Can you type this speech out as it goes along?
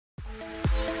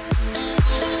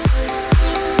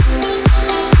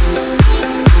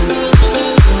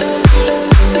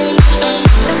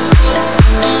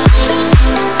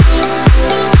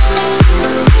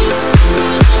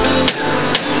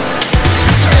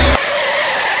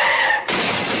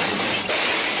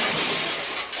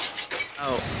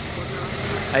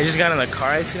I just got in a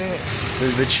car accident.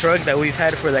 The truck that we've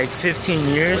had for like 15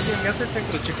 years.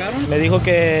 Me dijo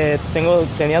que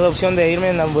tenía la opción de irme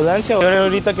en ambulancia. Pero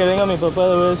ahorita que venga mi papá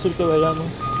le voy a decir que vayamos.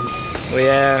 But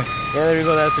yeah, there we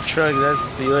go. That's the truck. That's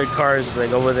the other car is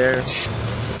like over there.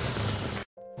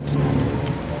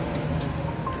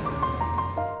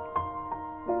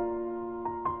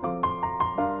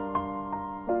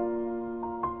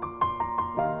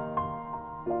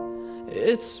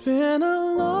 It's been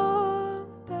a long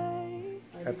day.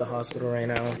 At the hospital right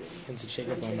now. Had to check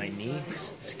up on my knee.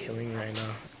 It's killing me right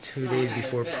now. 2 days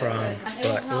before prom,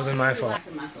 but it wasn't my fault.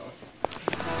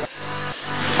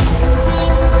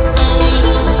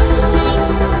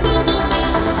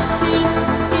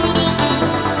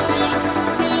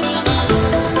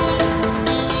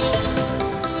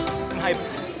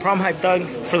 Prom hype, dog,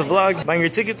 for the vlog. Buying your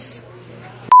tickets.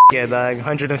 Yeah, dog,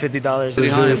 $150.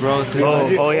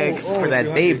 Oh yeah, for that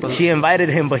date. She invited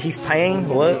him, but he's paying.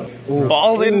 What?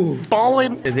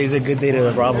 Ballin'. Today's a good day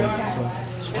to rob him. So.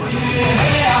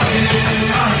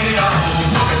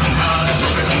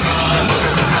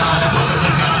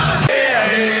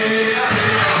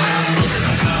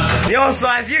 Yo, so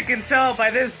as you can tell by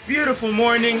this beautiful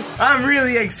morning, I'm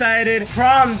really excited.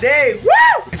 Prom day, woo!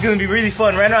 It's gonna be really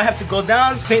fun. Right now I have to go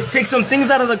down, take some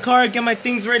things out of the car, get my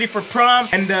things ready for prom.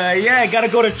 And yeah, I gotta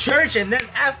go to church, and then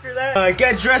after that,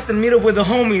 get dressed and meet up with the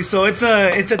homies. So it's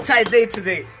a tight day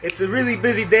today. It's a really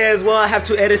busy day as well. I have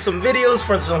to edit some videos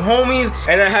for some homies,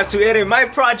 and I have to edit my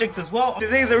project as well.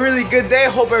 Today's a really good day.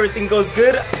 Hope everything goes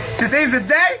good. Today's the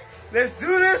day. Let's do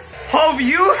this. Hope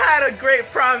you had a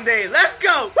great prom day. Let's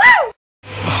go. Woo!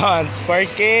 On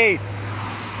Sparky.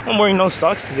 I'm wearing no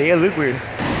socks today. I look weird.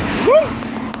 Woo!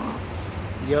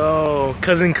 Yo,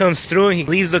 cousin comes through and he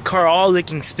leaves the car all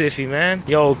looking spiffy, man.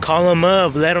 Yo, call him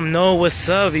up. Let him know what's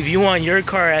up. If you want your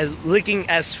car as looking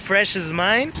as fresh as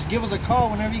mine, just give us a call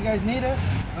whenever you guys need us.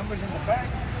 Numbers in the back.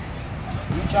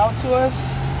 Reach out to us.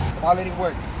 Quality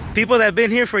work. People that have been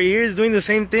here for years doing the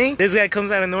same thing, this guy comes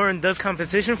out of nowhere and does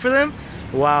competition for them.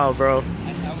 Wow, bro.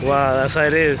 Wow, that's how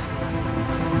it is.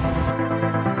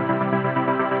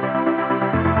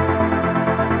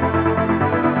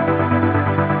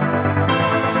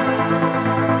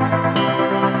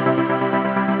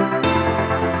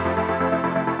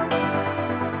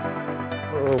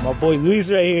 Oh, my boy Luis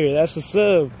right here. That's what's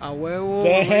up.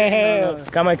 Damn.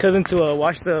 Got my cousin to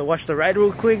watch the ride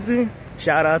real quick, dude.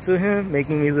 Shout out to him,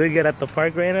 making me look good at the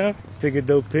park right now. Took a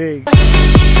dope pic.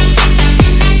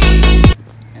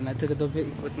 And I took a dope pic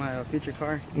with my future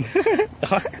car.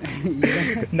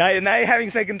 Yeah. Now you're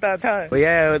having second thoughts, huh? But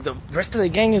yeah, the rest of the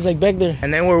gang is like back there.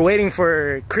 And then we're waiting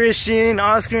for Christian,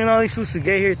 Oscar, and all these fools to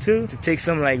get here too, to take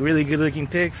some like really good looking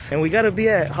pics. And we gotta be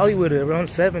at Hollywood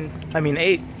around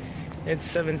 8. It's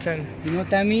 7:10. You know what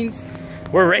that means?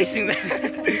 We're racing there.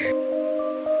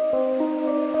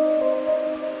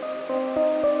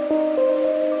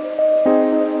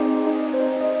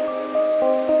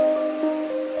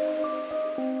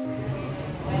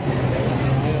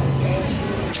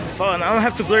 Fun. I don't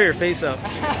have to blur your face out.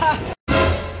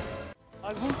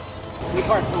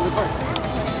 Record.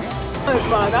 That's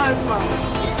fine.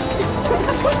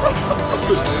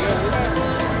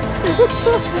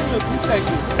 Too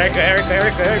sexy.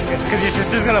 Erica. Because your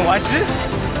sister's gonna watch this,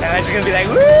 and I'm just gonna be like,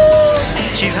 woo!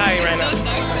 She's hiding right now.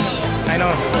 I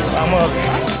know. I'm up.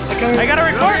 I gotta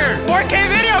record 4K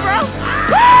video, bro!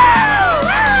 Woo!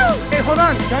 Hey, hold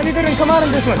on. Johnny didn't come out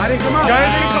in this one. I didn't come out. Johnny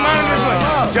didn't come out in this one.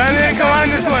 Johnny didn't come out in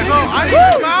this one. No, I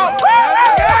didn't come out.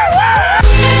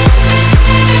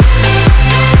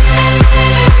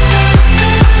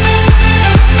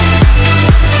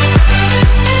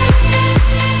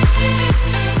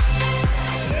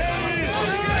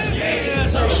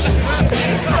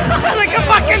 Like a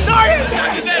fucking Dorian!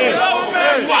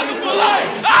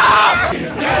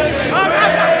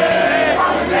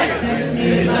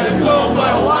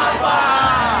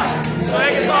 So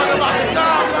they can talk about the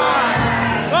top line.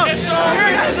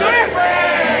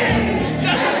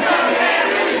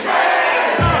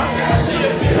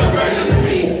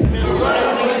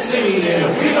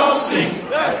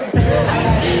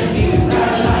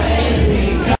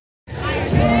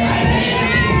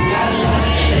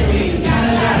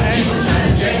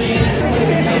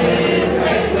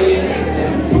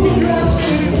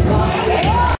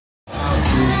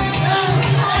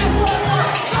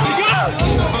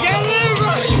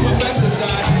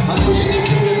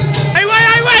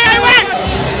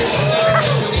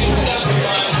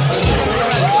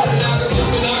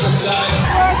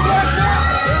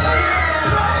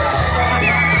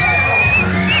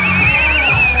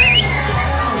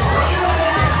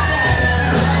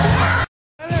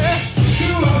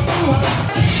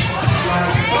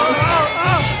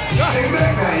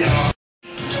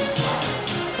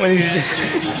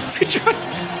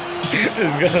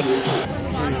 Look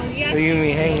at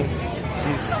me hanging.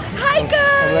 Hi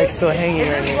guys! I'm like still hanging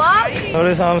right here. Vlog?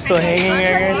 Notice how I'm still hanging I'm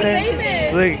trying right to be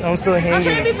there? famous. Look, I'm still hanging. I'm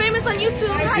trying to be famous on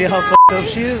YouTube. See Hi how guys. fucked up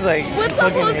she is? Like, What's she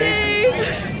up, fucking hates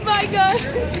Jose? Bye guys.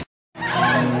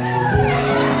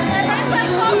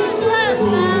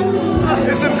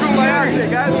 It's some kumbaya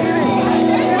shit, guys.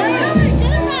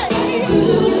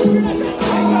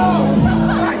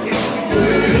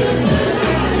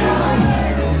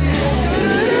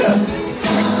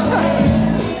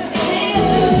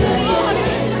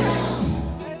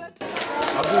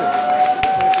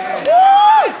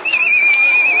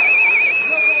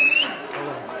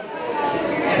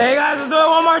 Hey guys, let's do it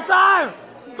one more time.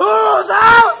 Whose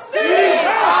house? Whose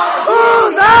house?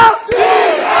 Whose house?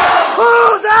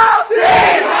 Whose house?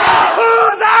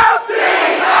 Whose house?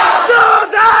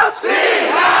 Whose house?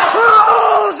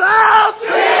 Whose house?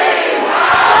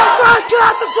 That's right,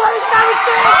 class of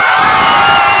 2017.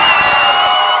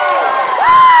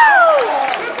 Woo!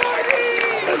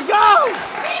 Let's go.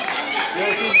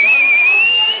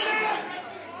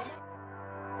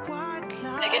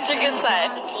 Get your good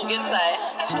side. Your good side.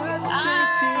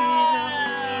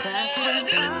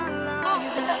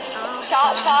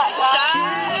 Shot.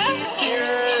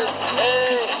 Cheers.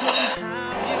 Hey.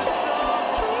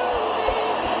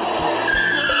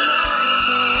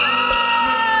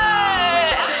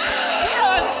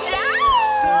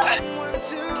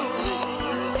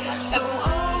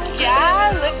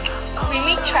 Yeah, look, we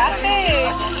meet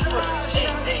traffic.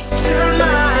 Turn my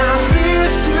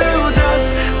fears to dust.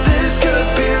 This could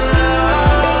be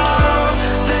love.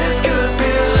 This could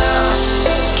be love.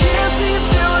 Can't seem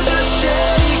to just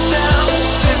shake down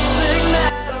this thing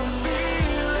that I'm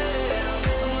feeling.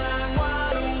 'Cause I'm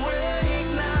wide awake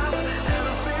now, and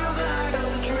it feels like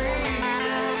I'm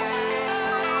dreaming.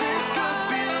 This could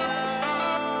be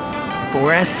love.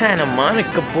 We're at Santa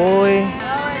Monica, boy.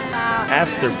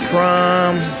 After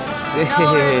prom, sick. Hi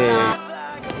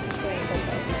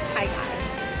guys.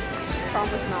 Prom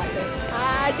was not good.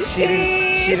 Just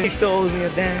kidding. She still owes me a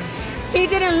dance. He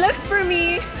didn't look for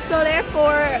me, so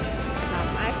therefore it's not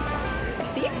my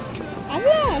fault. See?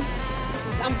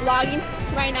 I'm vlogging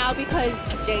right now because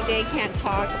JJ can't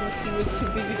talk since he was too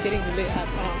busy getting lit at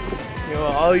prom. Yo,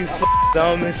 all these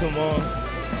I'll miss them all.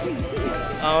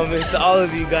 I'll miss all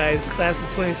of you guys, class of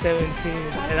 2017.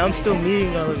 And I'm still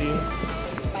meeting all of you.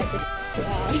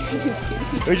 Just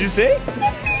kidding. What'd you say?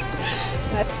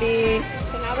 Nothing.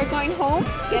 So now we're going home,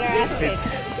 get our ass kicked.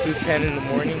 It's 2:10 in the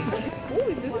morning.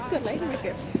 Ooh, this is good lighting right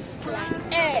here.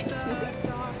 Hey.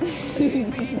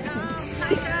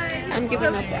 I'm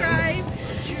giving up that.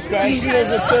 Subscribe. She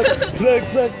doesn't plug.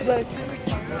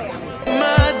 I'm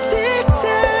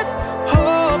addicted,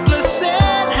 hopeless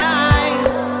and high.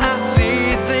 I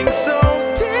see things so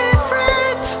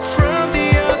different from the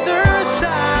other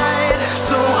side.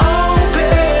 So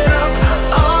open up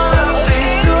all of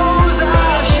these doors I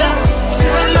shut.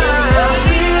 Turn my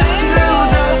fears to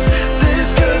dust. This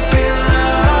could be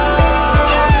love.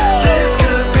 This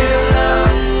could be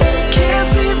love. Can't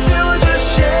seem to just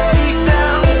shake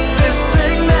down this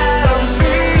thing that I'm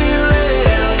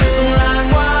feeling. 'Cause I'm like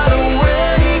wide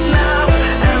awake now,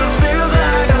 and it feels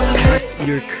like I'm dreaming.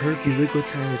 Your curfew, look what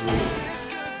time it is.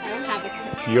 I don't have a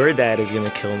curfew. Your dad is gonna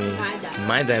kill me. My dad.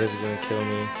 My dad is gonna kill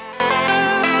me.